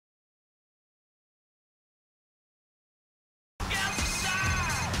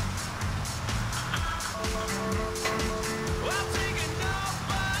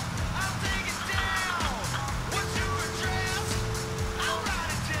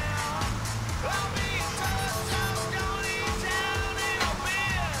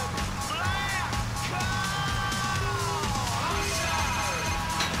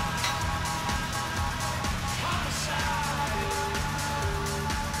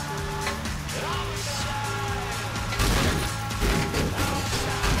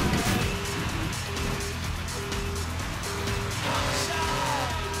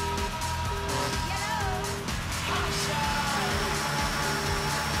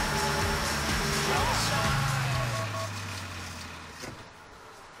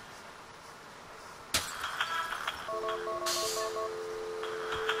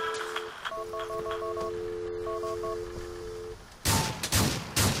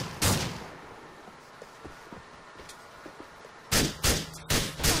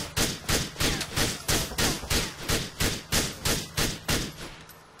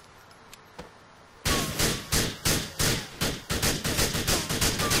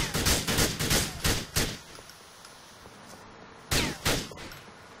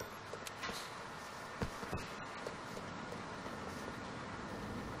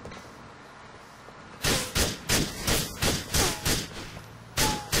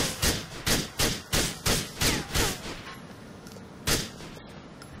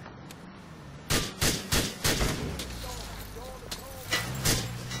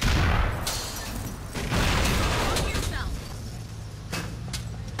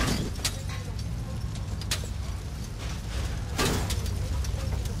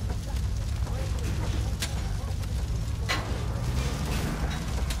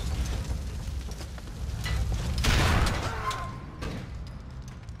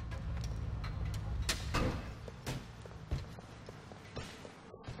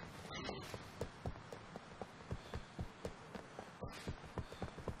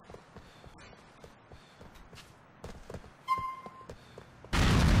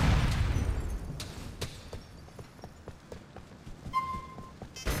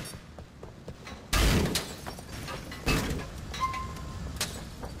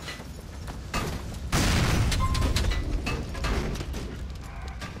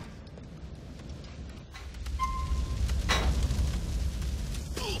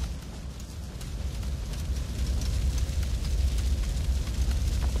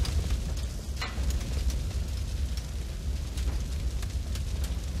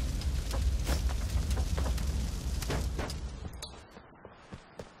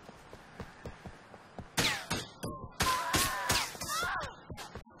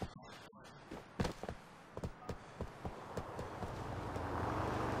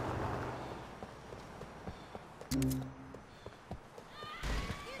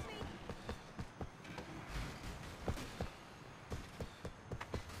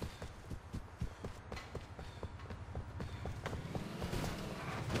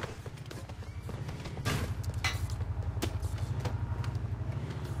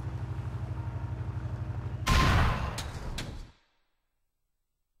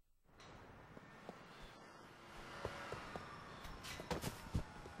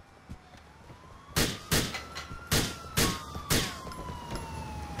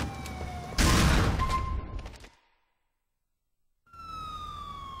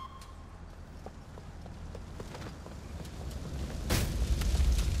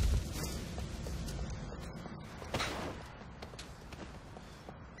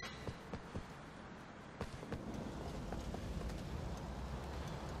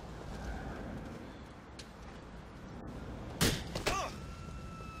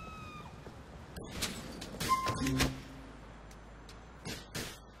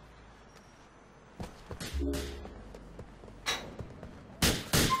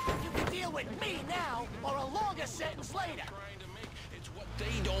with me now, or a longer sentence later. It's what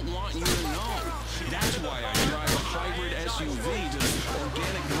they don't want you to know. That's why I drive a hybrid SUV to the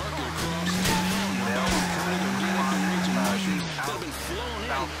organic market across town. Imported organic Norwegian mushrooms that have been flown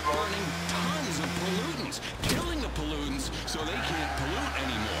in, burning tons of pollutants, killing the pollutants so they can't pollute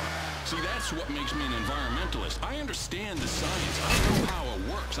anymore. See, that's what makes me an environmentalist. I understand the science. I know how it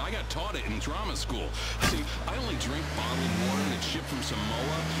works. I got taught it in drama school. See, I only drink bottled water that's shipped from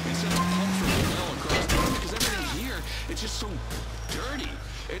Samoa instead of pumped from the well across town because everything here, it's just so dirty.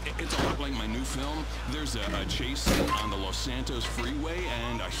 It's a lot like my new film. There's a chase scene on the Los Santos freeway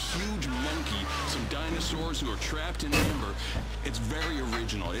and a huge monkey, some dinosaurs who are trapped in amber. It's very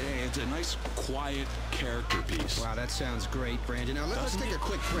original. It's a nice, quiet character piece. Wow, that sounds great, Brandon. Now, let's take a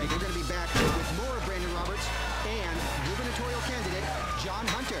quick break. We're going to be back with more of Brandon Roberts and gubernatorial candidate John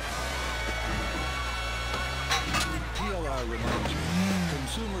Hunter. PLR reminds me,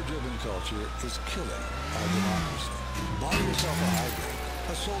 consumer-driven culture is killing our democracy. Buy yourself a hydrant,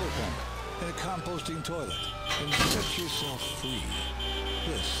 a solar pump, and a composting toilet, and set yourself free.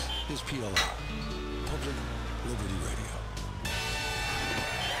 This is PLR, Public Liberty Radio.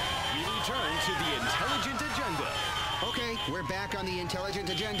 We return to the Intelligent Agenda. Okay, we're back on the Intelligent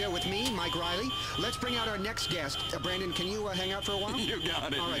Agenda with me, Mike Riley. Let's bring out our next guest. Brandon, can you hang out for a while? You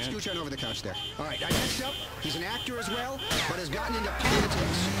got it, All right, man. scooch on over the couch there. All right, next up, he's an actor as well, but has gotten into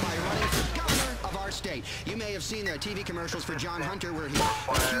politics by running for governor of our state. You may have seen the TV commercials for John Hunter where he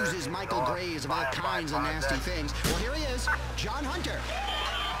accuses Michael Graves of all kinds of nasty things. Well, here he is, John Hunter.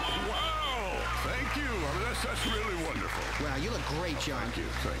 Wow! Thank you. I mean, that's really wonderful. Wow, you look great, John. Thank you.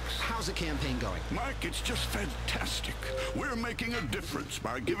 Thanks. How's the campaign going? Mike, it's just fantastic. We're making a difference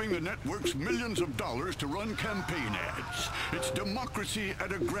by giving the networks millions of dollars to run campaign ads. It's democracy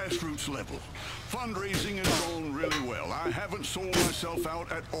at a grassroots level. Fundraising is going really well. I haven't sold myself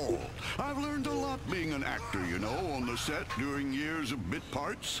out at all. I've learned a lot being an actor, you know, on the set during years of bit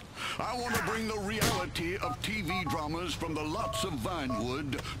parts. I want to bring the reality of TV dramas from the lots of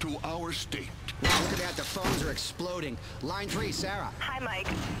Vinewood to our state. Wow, look at that. The phones are exploding. Line 3, Sarah. Hi, Mike.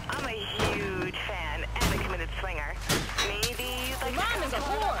 I'm a huge fan and a committed swinger. Maybe you'd like to come to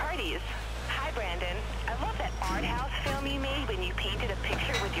one of our parties. Hi, Brandon. I love that art house film you made when you painted a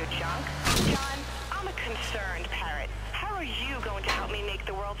picture with your junk. John, I'm a concerned parent. How are you going to help me make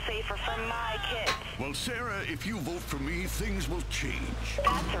the world safer for my kids? Well, Sarah, if you vote for me, things will change.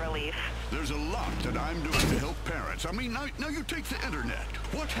 That's a relief. There's a lot that I'm doing to help parents. I mean, now you take the internet.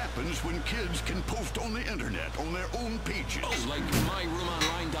 What happens when kids can post on the internet, on their own pages? Oh, like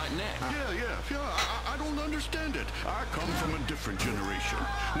myRoomOnline.net. Yeah. I don't understand it. I come from a different generation,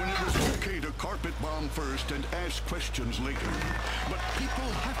 when it was okay to carpet bomb first and ask questions later. But people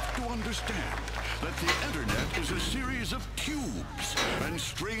have to understand that the internet is a series of tubes, and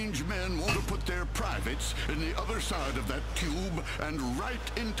strange men want to put their privates in the other side of that tube and right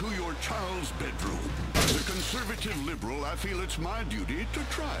into your child's bedroom. As a conservative liberal, I feel it's my duty to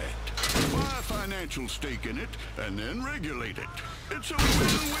try it. Buy a financial stake in it, and then regulate it. It's a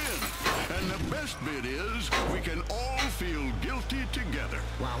win-win. And the best bit is, we can all feel guilty together.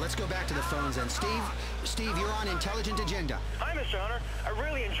 Wow, let's go back to the phones then. Steve, you're on Intelligent Agenda. Hi, Mr. Hunter. I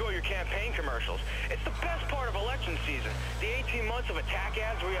really enjoy your campaign commercials. It's the best part of election season. The 18 months of attack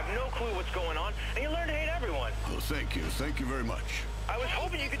ads where you have no clue what's going on, and you learn to hate everyone. Oh, thank you. Thank you very much. I was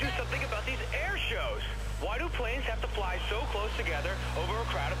hoping you could do something about these air shows. Why do planes have to fly so close together over a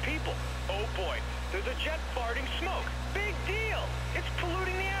crowd of people? Oh boy, there's a jet farting smoke. Big deal. It's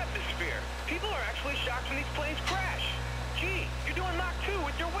polluting the atmosphere. People are actually shocked when these planes crash. Gee, you're doing Mach 2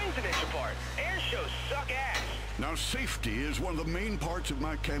 with your wings an inch apart. Air shows suck ass. Now, safety is one of the main parts of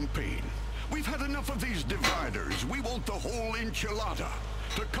my campaign. We've had enough of these dividers. We want the whole enchilada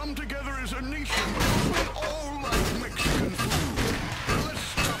to come together as a nation. We all like Mexican food. Now, let's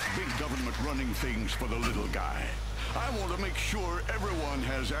stop big government running things for the little guy. I want to make sure everyone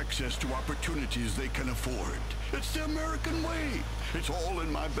has access to opportunities they can afford. It's the American way. It's all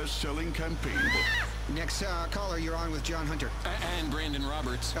in my best-selling campaign book. Next caller, you're on with John Hunter. And Brandon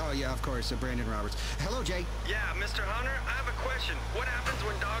Roberts. Oh, yeah, of course, Brandon Roberts. Hello, Jay. Yeah, Mr. Hunter, I have a question. What happens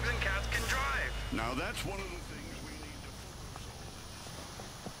when dogs and cats can drive? Now, that's one of the...